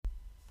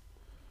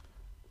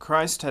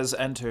Christ has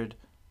entered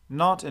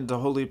not into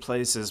holy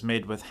places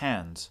made with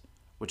hands,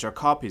 which are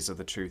copies of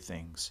the true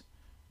things,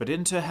 but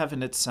into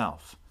heaven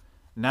itself,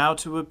 now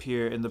to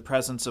appear in the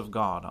presence of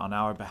God on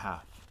our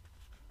behalf.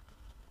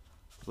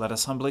 Let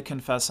us humbly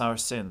confess our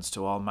sins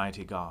to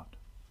Almighty God.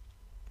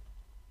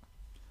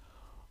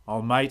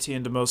 Almighty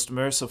and most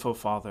merciful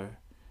Father,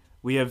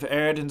 we have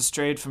erred and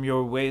strayed from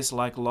your ways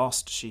like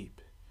lost sheep.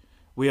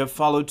 We have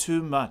followed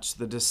too much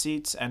the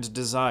deceits and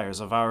desires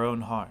of our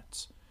own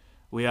hearts.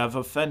 We have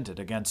offended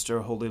against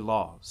your holy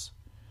laws.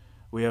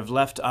 We have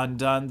left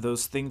undone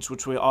those things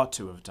which we ought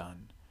to have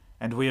done,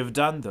 and we have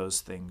done those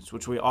things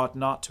which we ought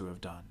not to have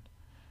done.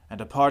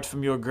 And apart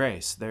from your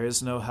grace, there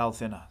is no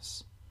health in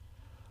us.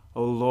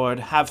 O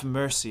Lord, have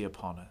mercy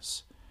upon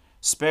us.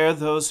 Spare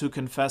those who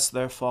confess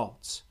their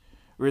faults.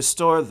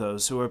 Restore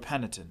those who are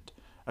penitent,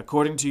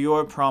 according to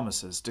your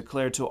promises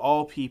declared to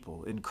all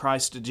people in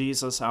Christ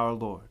Jesus our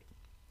Lord.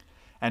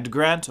 And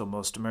grant, O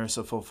most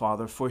merciful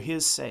Father, for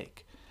his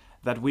sake,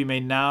 that we may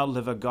now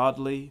live a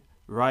godly,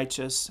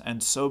 righteous,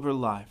 and sober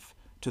life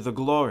to the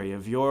glory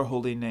of your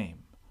holy name.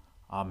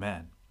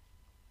 Amen.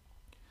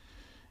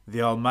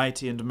 The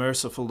Almighty and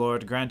merciful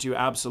Lord grant you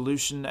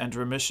absolution and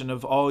remission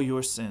of all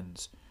your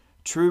sins,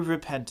 true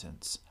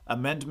repentance,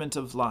 amendment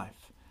of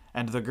life,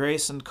 and the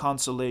grace and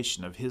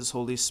consolation of his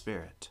Holy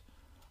Spirit.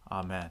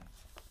 Amen.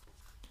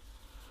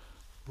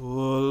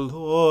 O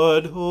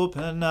Lord,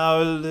 open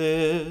our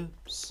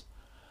lips,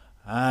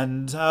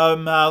 and our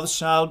mouth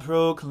shall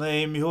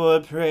proclaim your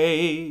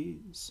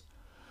praise.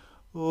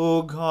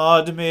 O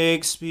God,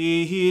 make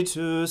speed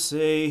to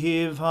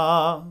save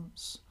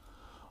us.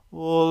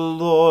 O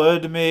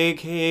Lord, make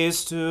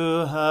haste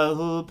to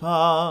help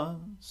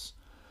us.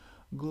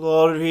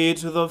 Glory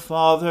to the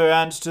Father,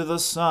 and to the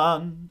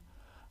Son,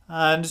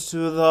 and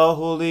to the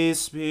Holy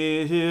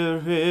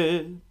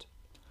Spirit,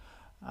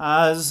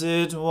 as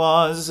it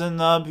was in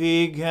the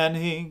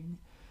beginning,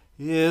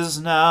 is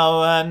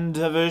now, and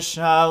ever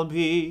shall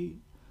be,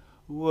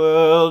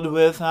 world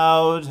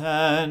without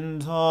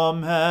end.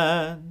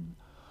 Amen.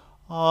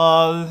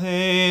 Alleluia.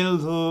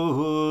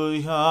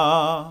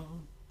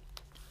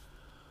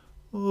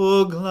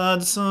 O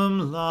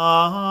gladsome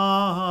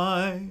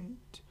light,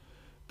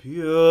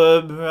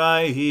 pure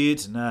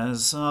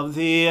brightness of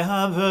the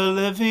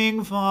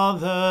ever-living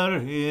Father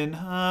in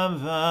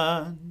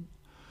heaven,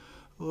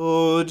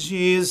 O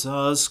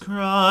Jesus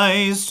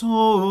Christ,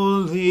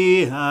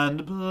 holy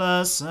and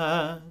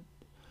blessed,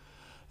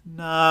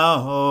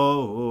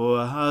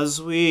 now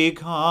as we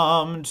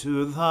come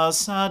to the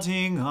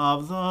setting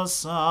of the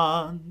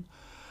sun,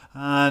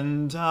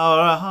 and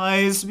our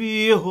eyes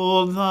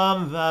behold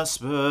the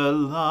vesper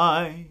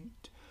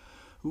light,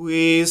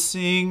 we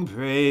sing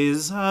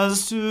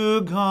praises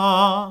to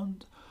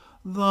God,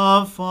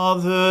 the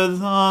Father,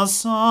 the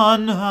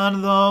Son,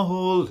 and the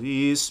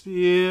Holy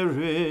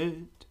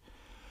Spirit.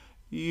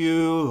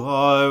 You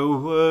are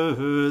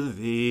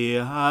worthy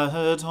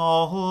at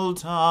all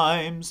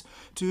times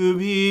to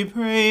be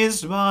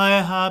praised by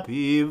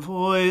happy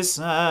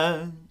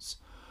voices,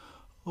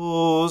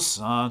 O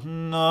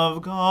Son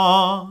of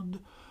God,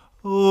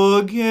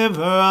 O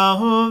Giver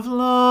of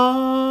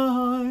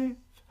life,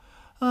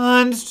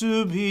 and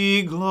to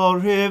be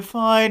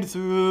glorified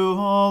through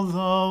all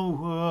the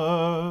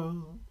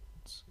worlds.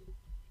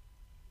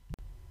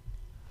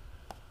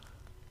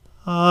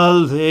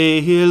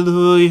 Alleluia.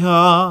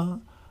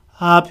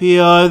 Happy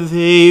are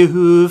they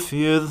who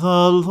fear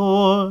the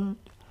Lord,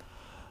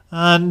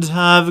 and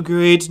have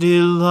great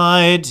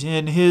delight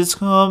in his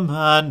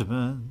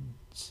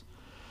commandments.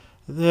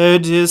 Their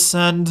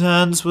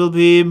descendants will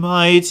be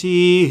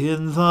mighty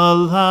in the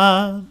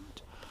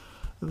land.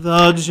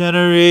 The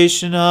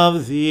generation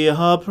of the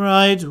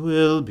upright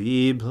will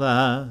be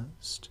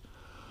blessed.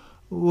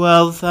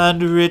 Wealth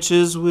and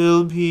riches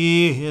will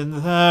be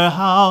in their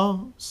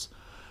house,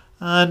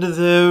 and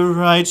their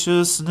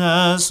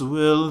righteousness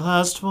will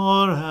last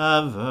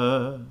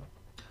forever.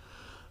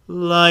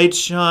 Light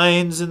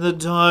shines in the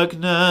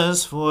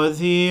darkness for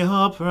the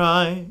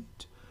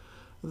upright.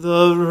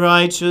 The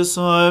righteous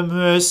are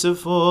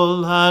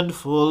merciful and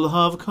full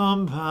of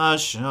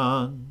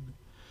compassion.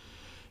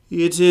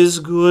 It is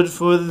good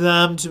for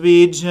them to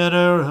be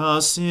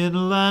generous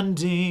in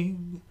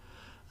lending,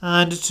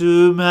 and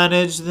to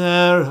manage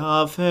their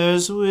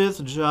affairs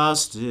with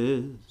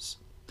justice,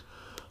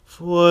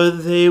 for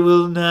they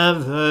will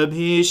never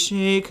be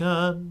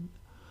shaken.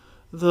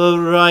 The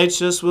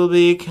righteous will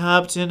be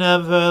kept in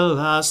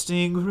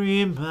everlasting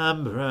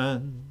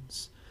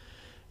remembrance.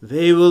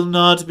 They will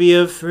not be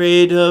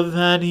afraid of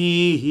any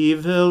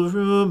evil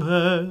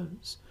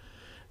rumors.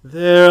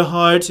 Their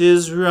heart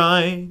is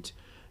right.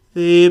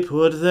 They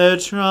put their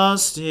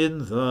trust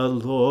in the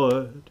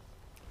Lord.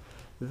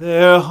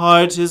 Their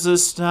heart is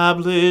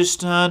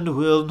established and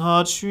will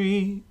not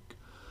shriek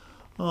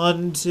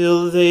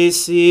until they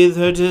see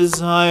their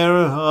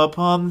desire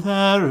upon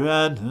their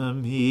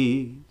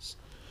enemies.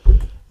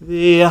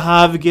 They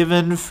have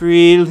given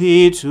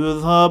freely to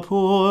the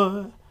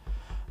poor,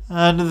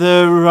 and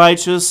their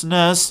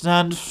righteousness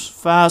stands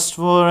fast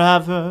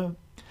forever.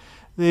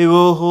 They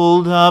will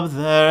hold up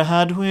their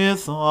head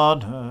with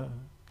honor.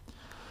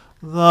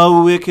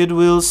 The wicked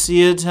will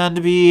see it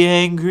and be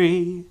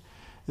angry.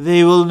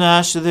 They will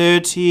gnash their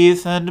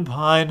teeth and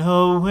pine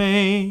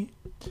away.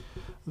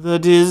 The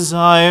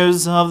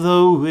desires of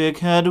the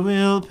wicked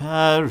will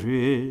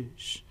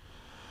perish.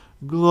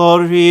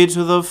 Glory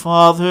to the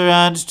Father,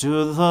 and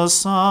to the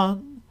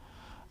Son,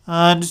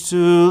 and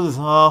to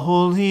the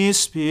Holy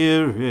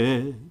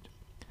Spirit,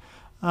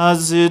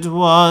 as it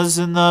was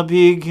in the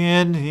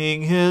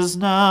beginning, is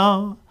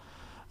now,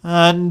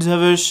 and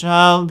ever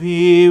shall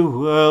be,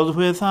 world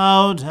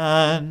without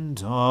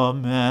end.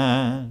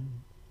 Amen.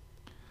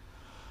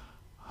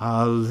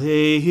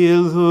 Alleluia.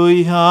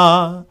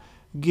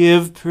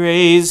 Give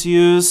praise,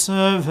 you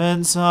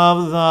servants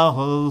of the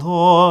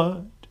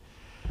Lord.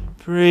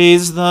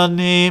 Praise the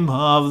name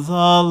of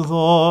the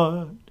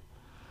Lord.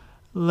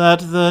 Let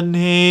the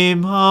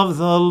name of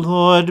the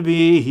Lord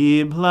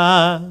be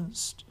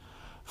blessed,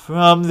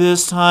 from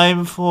this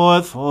time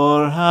forth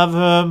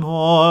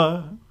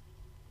forevermore.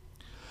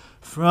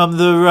 From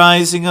the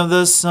rising of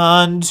the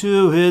sun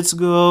to its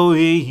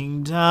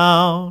going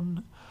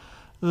down,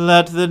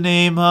 let the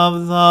name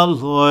of the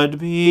Lord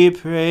be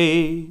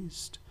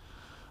praised.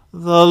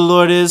 The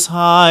Lord is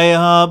high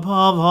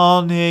above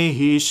all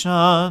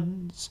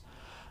nations,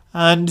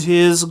 and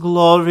his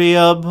glory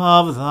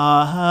above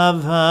the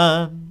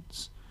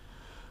heavens.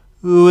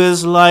 Who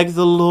is like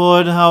the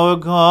Lord our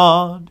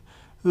God,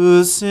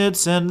 who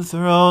sits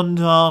enthroned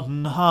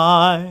on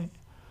high,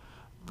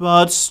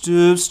 but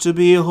stoops to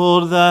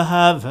behold the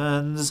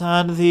heavens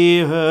and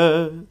the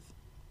earth?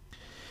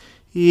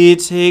 He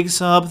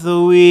takes up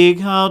the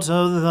weak out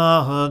of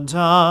the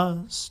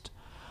dust,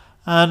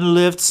 and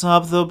lifts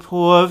up the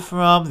poor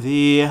from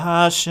the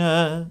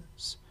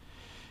ashes.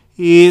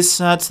 He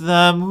sets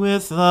them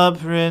with the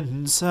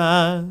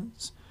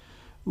princes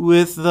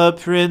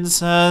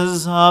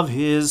of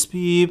his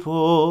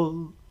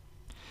people.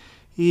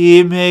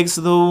 He makes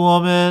the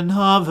woman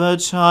of a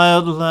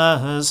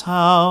childless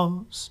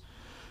house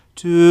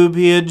to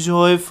be a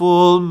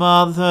joyful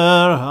mother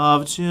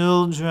of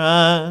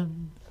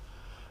children.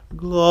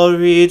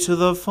 Glory to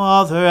the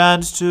Father,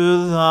 and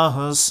to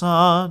the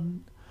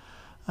Son,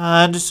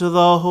 and to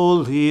the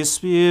Holy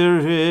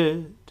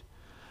Spirit,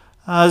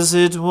 as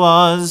it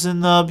was in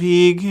the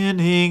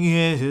beginning,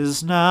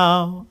 is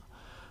now,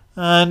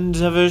 and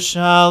ever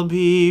shall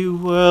be,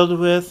 world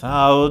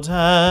without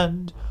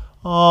end.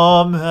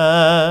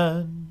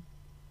 Amen.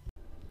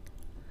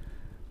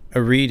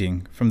 A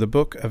reading from the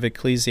book of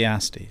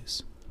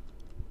Ecclesiastes.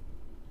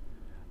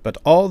 But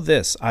all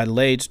this I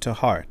laid to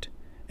heart,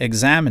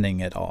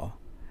 examining it all,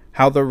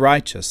 how the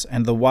righteous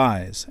and the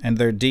wise and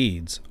their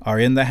deeds are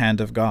in the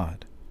hand of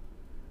God.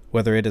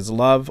 Whether it is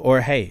love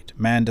or hate,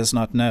 man does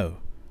not know.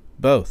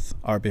 Both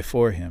are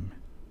before him.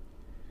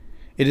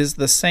 It is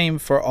the same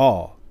for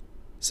all,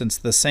 since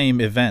the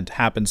same event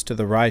happens to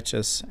the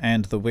righteous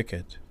and the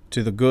wicked,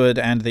 to the good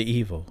and the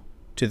evil,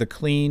 to the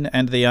clean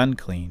and the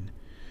unclean,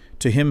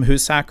 to him who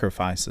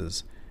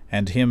sacrifices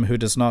and him who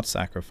does not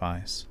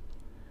sacrifice.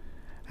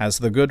 As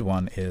the good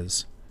one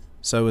is,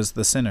 so is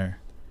the sinner,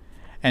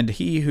 and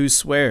he who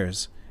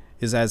swears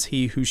is as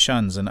he who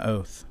shuns an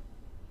oath.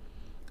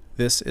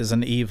 This is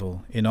an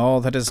evil in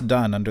all that is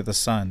done under the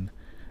sun,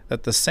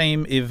 that the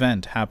same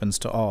event happens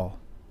to all.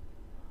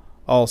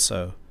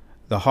 Also,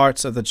 the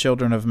hearts of the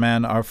children of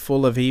men are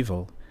full of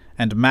evil,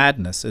 and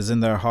madness is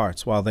in their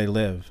hearts while they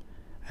live,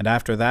 and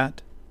after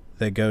that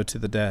they go to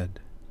the dead.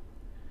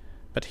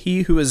 But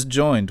he who is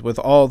joined with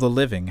all the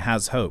living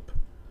has hope,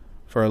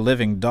 for a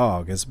living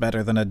dog is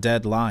better than a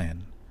dead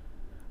lion.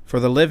 For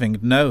the living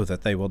know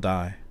that they will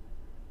die,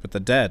 but the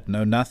dead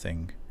know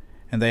nothing,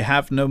 and they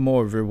have no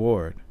more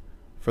reward,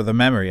 for the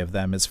memory of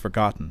them is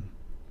forgotten.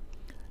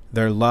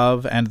 Their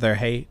love and their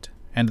hate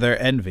and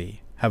their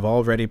envy have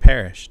already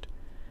perished,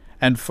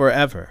 and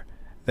forever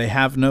they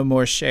have no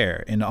more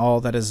share in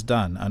all that is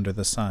done under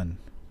the sun.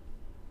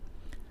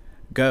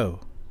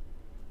 Go,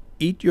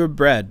 eat your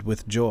bread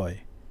with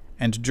joy,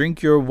 and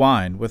drink your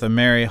wine with a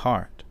merry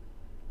heart,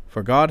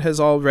 for God has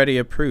already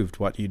approved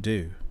what you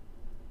do.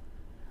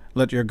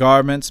 Let your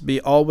garments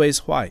be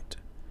always white,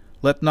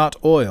 let not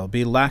oil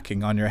be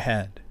lacking on your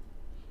head.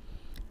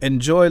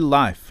 Enjoy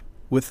life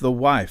with the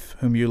wife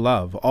whom you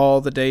love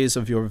all the days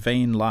of your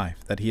vain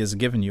life that he has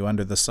given you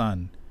under the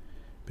sun,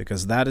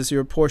 because that is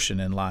your portion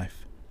in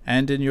life,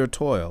 and in your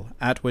toil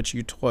at which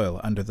you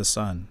toil under the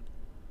sun.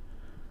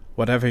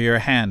 Whatever your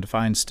hand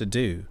finds to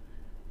do,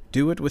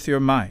 do it with your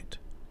might,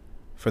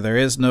 for there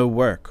is no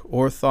work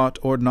or thought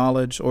or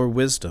knowledge or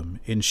wisdom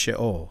in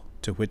Sheol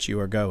to which you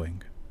are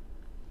going.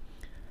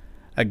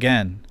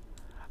 Again,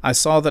 I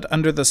saw that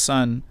under the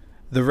sun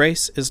the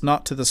race is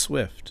not to the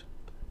swift,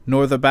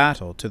 nor the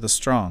battle to the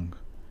strong,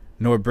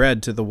 nor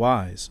bread to the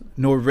wise,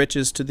 nor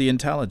riches to the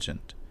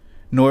intelligent,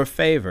 nor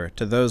favor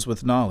to those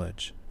with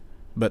knowledge,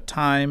 but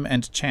time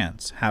and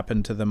chance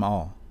happen to them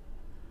all.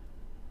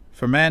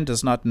 For man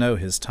does not know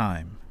his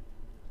time,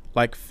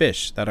 like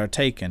fish that are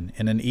taken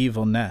in an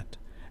evil net,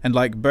 and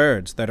like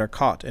birds that are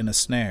caught in a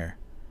snare.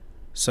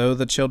 so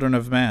the children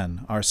of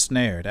man are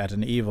snared at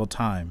an evil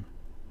time,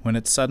 when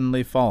it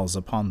suddenly falls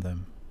upon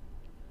them.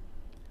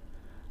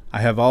 I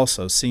have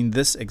also seen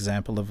this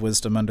example of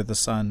wisdom under the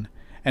sun,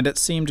 and it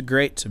seemed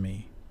great to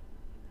me.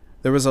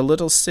 There was a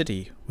little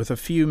city with a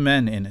few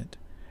men in it,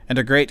 and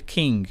a great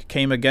king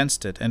came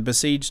against it and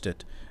besieged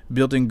it,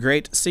 building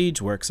great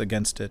siege works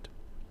against it.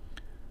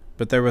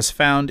 But there was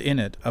found in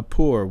it a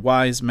poor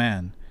wise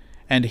man,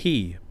 and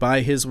he,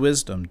 by his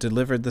wisdom,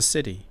 delivered the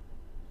city.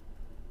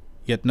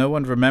 Yet no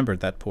one remembered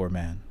that poor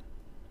man.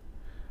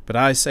 But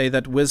I say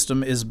that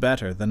wisdom is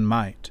better than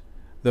might,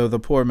 though the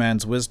poor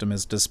man's wisdom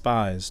is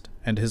despised,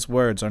 and his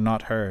words are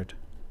not heard.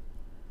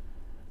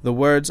 The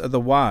words of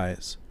the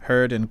wise,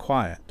 heard in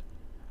quiet,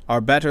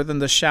 are better than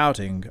the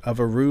shouting of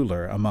a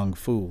ruler among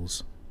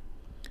fools.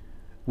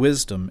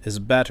 Wisdom is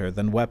better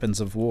than weapons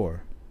of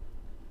war,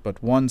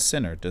 but one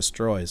sinner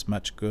destroys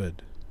much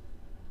good.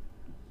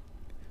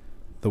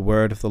 The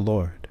word of the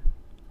Lord.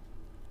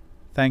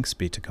 Thanks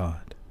be to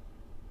God.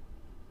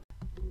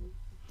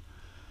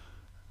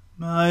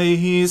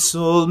 My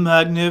soul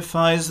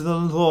magnifies the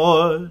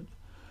Lord.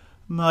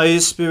 My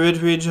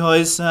spirit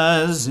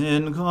rejoices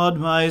in God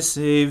my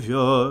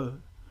Saviour.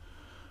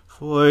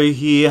 For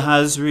he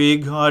has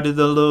regarded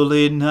the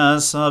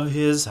lowliness of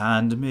his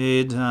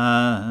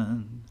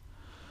handmaiden.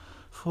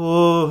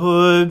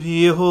 For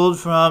behold,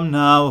 from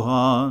now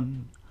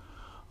on,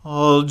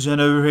 all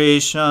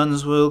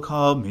generations will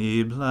call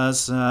me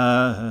blessed.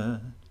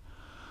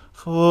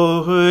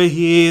 For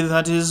he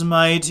that is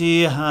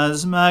mighty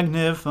has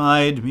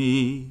magnified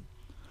me,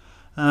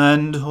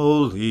 and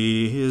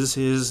holy is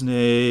his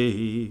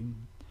name.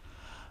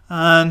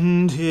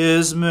 And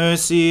his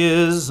mercy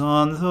is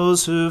on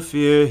those who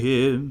fear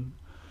him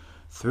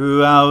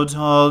throughout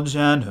all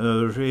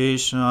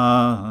generations.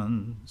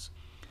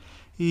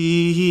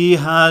 He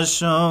has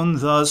shown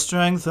the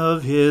strength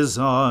of his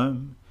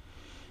arm.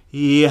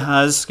 He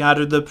has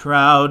scattered the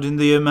proud in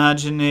the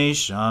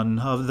imagination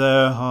of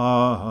their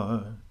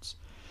hearts.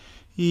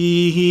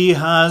 He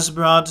has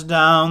brought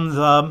down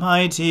the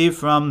mighty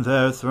from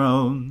their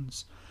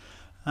thrones,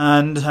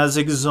 and has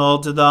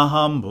exalted the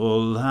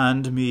humble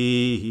and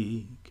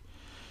meek.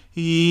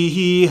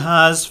 He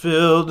has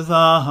filled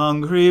the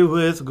hungry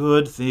with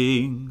good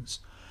things,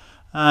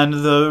 and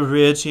the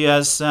rich he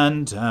has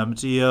sent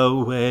empty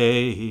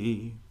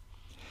away.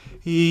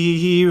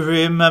 He,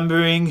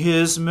 remembering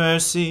his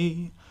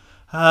mercy,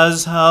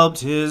 has helped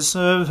his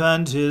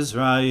servant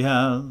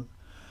Israel,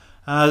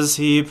 as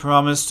he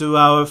promised to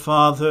our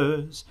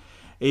fathers,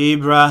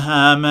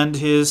 Abraham and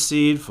his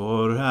seed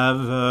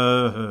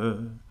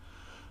forever.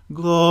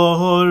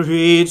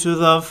 Glory to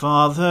the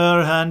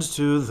Father, and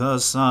to the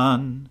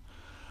Son,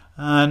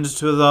 and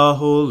to the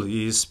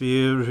Holy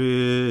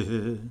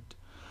Spirit,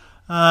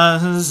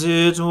 as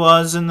it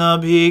was in the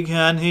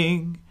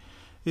beginning,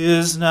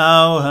 is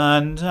now,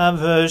 and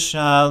ever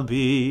shall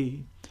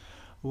be,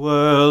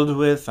 world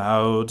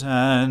without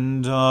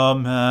end.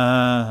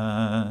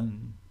 Amen.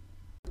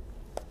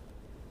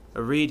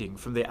 A reading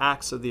from the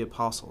Acts of the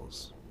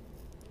Apostles.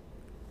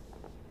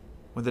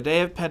 When the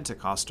day of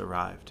Pentecost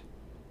arrived,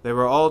 they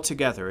were all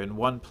together in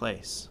one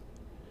place.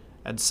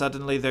 And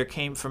suddenly there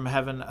came from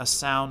heaven a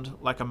sound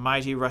like a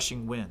mighty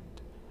rushing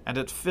wind, and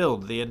it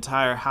filled the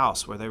entire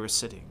house where they were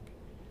sitting.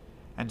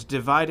 And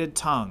divided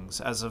tongues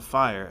as of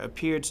fire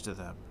appeared to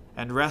them,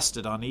 and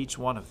rested on each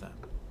one of them.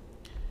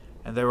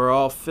 And they were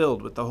all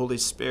filled with the Holy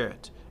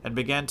Spirit, and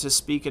began to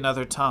speak in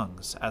other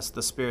tongues, as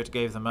the Spirit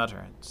gave them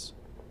utterance.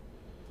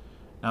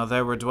 Now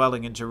there were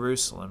dwelling in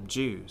Jerusalem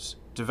Jews,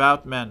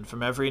 devout men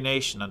from every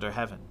nation under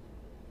heaven.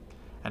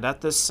 And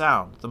at this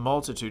sound the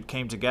multitude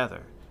came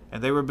together,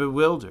 and they were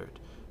bewildered,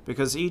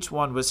 because each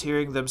one was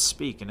hearing them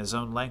speak in his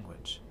own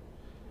language.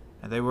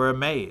 And they were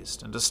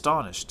amazed and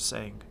astonished,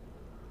 saying,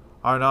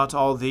 Are not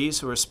all these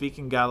who are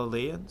speaking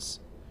Galileans?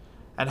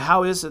 And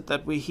how is it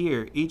that we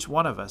hear each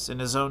one of us in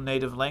his own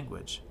native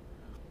language?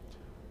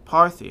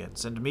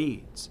 Parthians and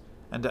Medes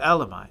and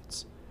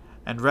Elamites,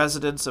 and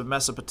residents of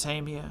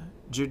Mesopotamia,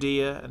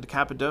 Judea and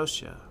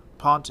Cappadocia,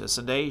 Pontus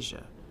and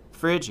Asia,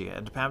 Phrygia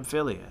and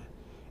Pamphylia,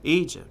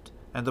 Egypt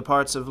and the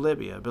parts of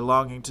Libya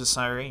belonging to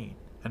Cyrene,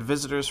 and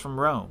visitors from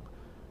Rome,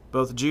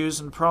 both Jews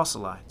and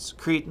proselytes,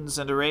 Cretans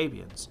and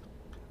Arabians,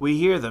 we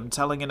hear them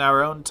telling in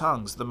our own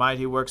tongues the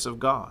mighty works of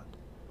God.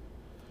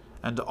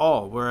 And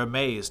all were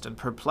amazed and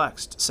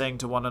perplexed, saying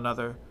to one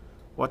another,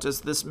 What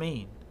does this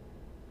mean?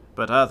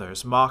 But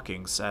others,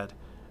 mocking, said,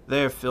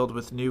 They are filled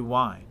with new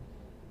wine.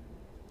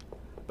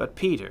 But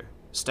Peter,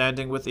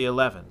 standing with the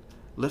 11,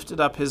 lifted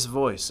up his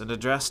voice and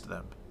addressed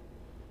them,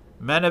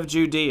 Men of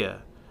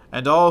Judea,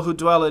 and all who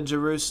dwell in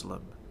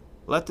Jerusalem,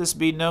 let this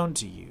be known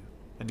to you,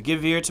 and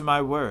give ear to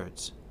my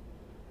words.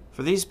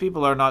 For these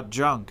people are not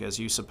drunk, as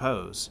you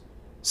suppose,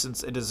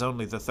 since it is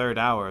only the 3rd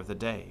hour of the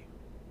day.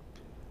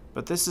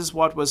 But this is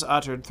what was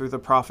uttered through the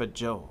prophet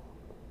Joel.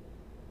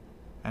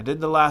 And in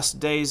the last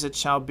days it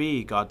shall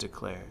be, God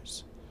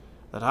declares,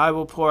 that I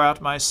will pour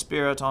out my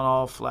Spirit on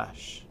all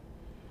flesh.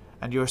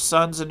 And your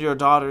sons and your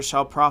daughters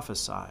shall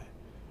prophesy,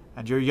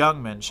 and your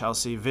young men shall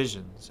see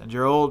visions, and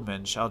your old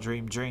men shall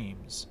dream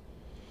dreams.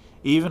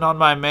 even on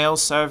my male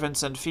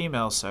servants and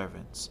female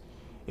servants.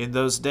 In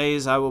those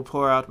days I will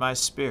pour out my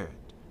Spirit,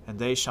 and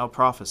they shall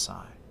prophesy.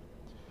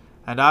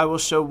 And I will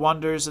show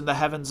wonders in the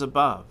heavens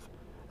above,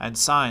 and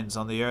signs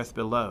on the earth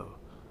below,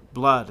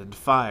 blood and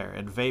fire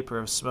and vapor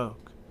of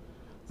smoke.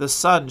 The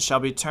sun shall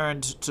be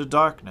turned to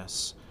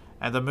darkness,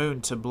 and the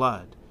moon to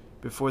blood,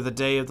 before the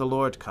day of the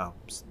Lord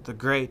comes, the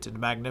great and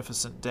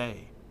magnificent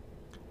day.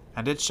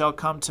 And it shall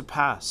come to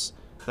pass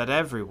that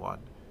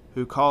everyone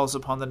who calls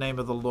upon the name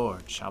of the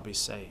Lord shall be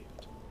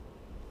saved.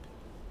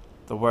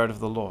 The word of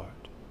the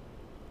Lord.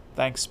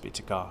 Thanks be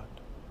to God.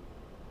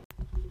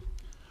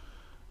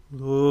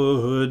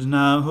 Lord,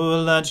 now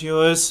let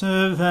your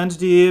servant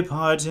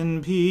depart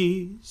in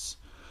peace,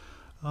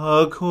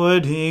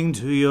 according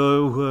to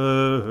your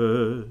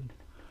word.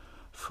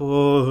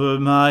 For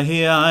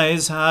my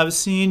eyes have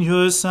seen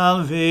your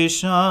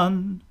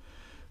salvation,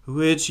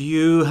 which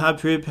you have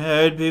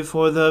prepared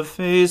before the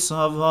face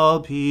of all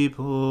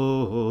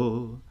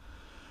people,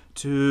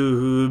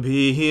 to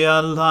be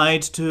a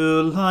light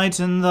to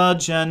lighten the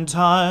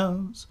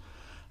Gentiles,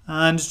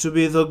 and to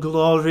be the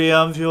glory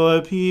of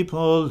your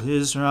people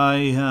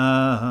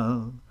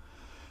Israel.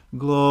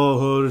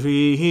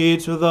 Glory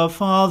to the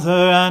Father,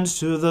 and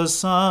to the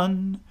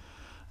Son,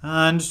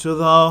 and to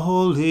the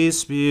Holy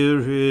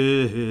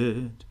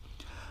Spirit,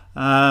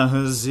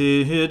 as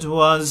it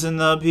was in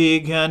the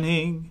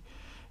beginning,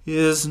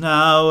 is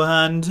now,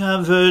 and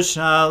ever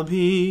shall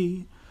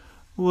be,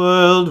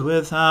 world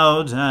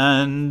without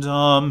end.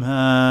 Amen.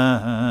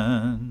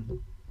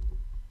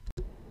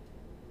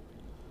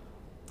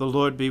 The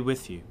Lord be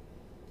with you.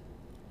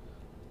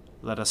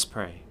 Let us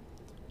pray.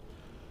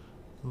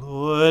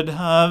 Lord,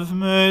 have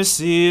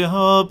mercy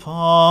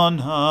upon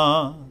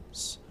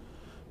us.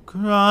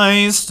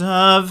 Christ,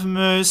 have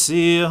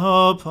mercy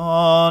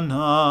upon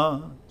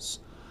us.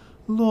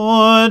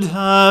 Lord,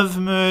 have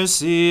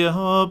mercy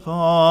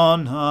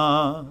upon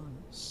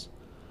us.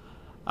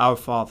 Our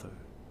Father,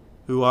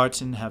 who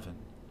art in heaven,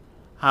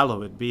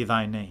 hallowed be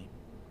thy name.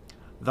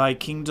 Thy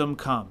kingdom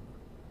come,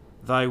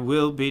 thy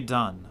will be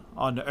done,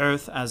 on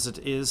earth as it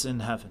is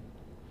in heaven.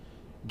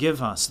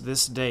 Give us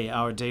this day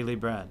our daily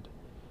bread,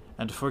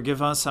 and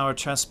forgive us our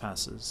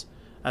trespasses,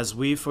 as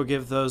we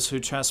forgive those who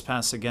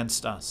trespass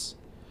against us.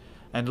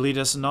 And lead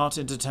us not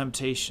into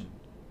temptation,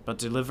 but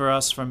deliver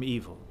us from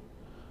evil.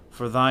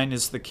 For thine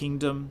is the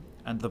kingdom,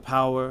 and the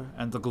power,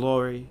 and the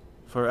glory,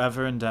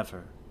 forever and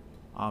ever.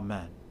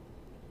 Amen.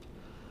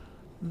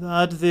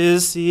 That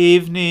this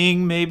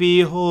evening may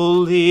be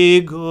holy,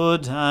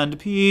 good, and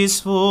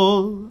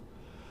peaceful,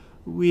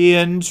 we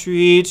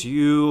entreat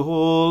you,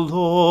 O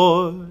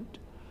Lord,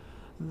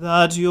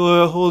 that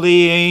your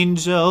holy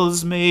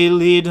angels may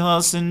lead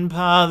us in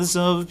paths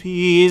of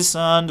peace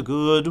and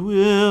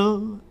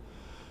goodwill.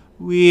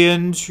 We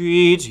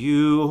entreat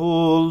you,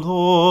 O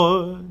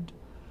Lord,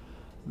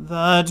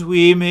 that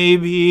we may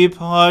be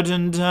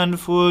pardoned and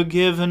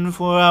forgiven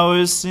for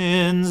our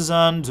sins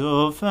and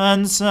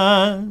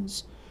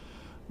offenses.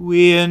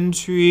 We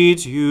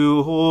entreat you,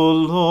 O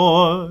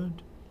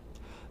Lord,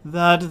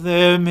 that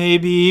there may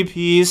be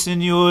peace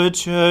in your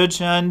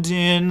church and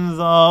in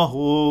the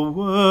whole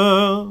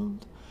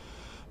world.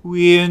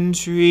 We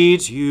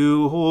entreat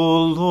you,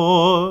 O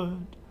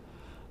Lord,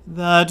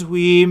 that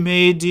we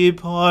may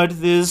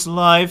depart this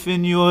life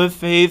in your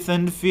faith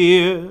and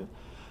fear,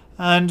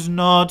 and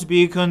not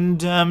be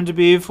condemned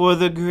before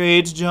the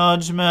great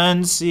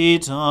judgment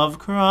seat of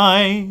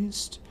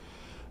Christ.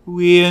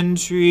 We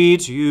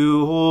entreat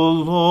you, O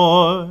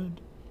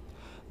Lord,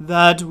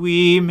 that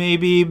we may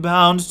be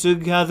bound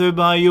together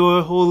by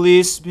your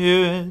Holy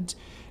Spirit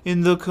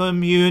in the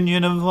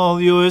communion of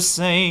all your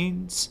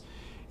saints,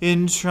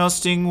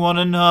 entrusting one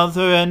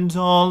another and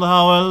all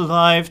our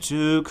life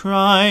to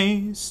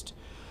Christ.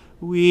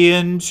 We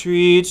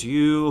entreat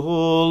you,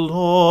 O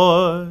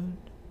Lord.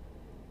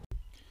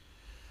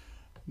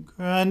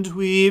 Grant,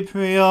 we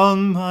pray,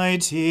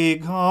 Almighty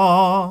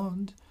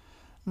God,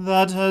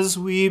 that as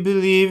we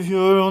believe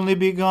your only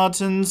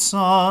begotten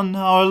Son,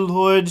 our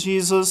Lord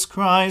Jesus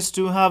Christ,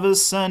 to have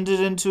ascended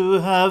into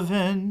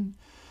heaven,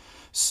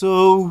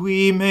 so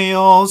we may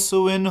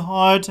also in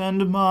heart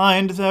and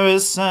mind there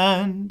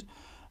ascend,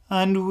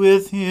 and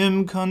with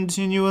him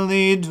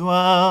continually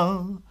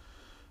dwell,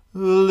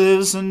 who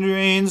lives and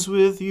reigns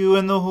with you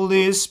in the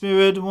Holy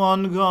Spirit,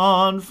 one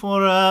God,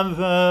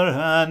 forever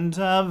and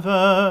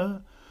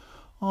ever.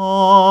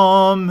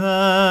 Amen.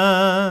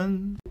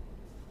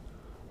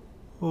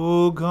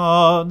 O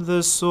God,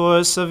 the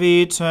source of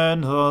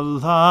eternal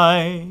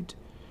light,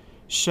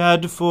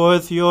 shed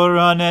forth your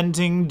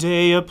unending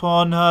day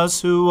upon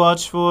us who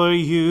watch for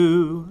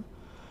you,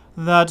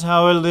 that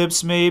our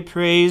lips may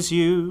praise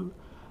you,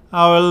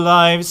 our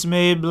lives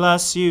may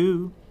bless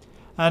you,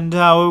 and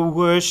our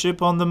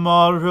worship on the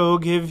morrow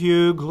give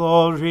you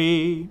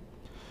glory.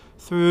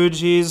 Through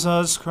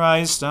Jesus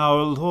Christ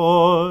our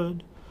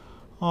Lord.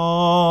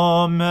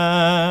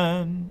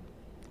 Amen.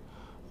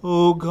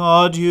 O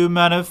God, you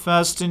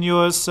manifest in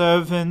your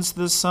servants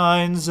the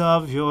signs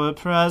of your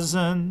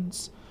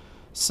presence.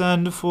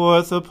 Send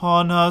forth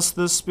upon us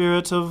the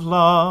Spirit of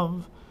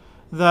love,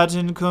 that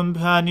in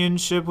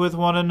companionship with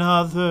one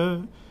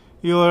another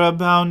your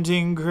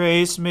abounding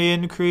grace may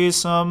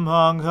increase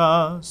among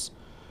us.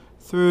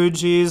 Through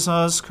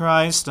Jesus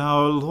Christ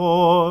our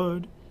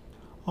Lord.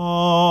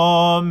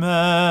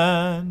 Amen.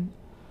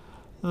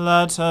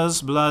 Let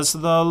us bless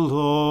the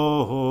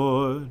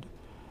Lord.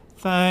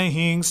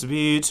 Thanks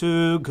be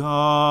to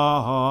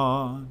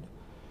God.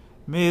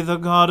 May the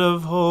God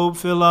of hope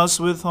fill us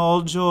with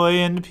all joy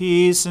and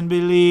peace in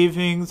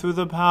believing through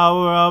the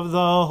power of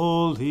the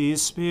Holy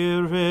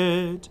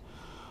Spirit.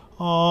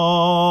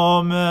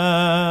 Amen.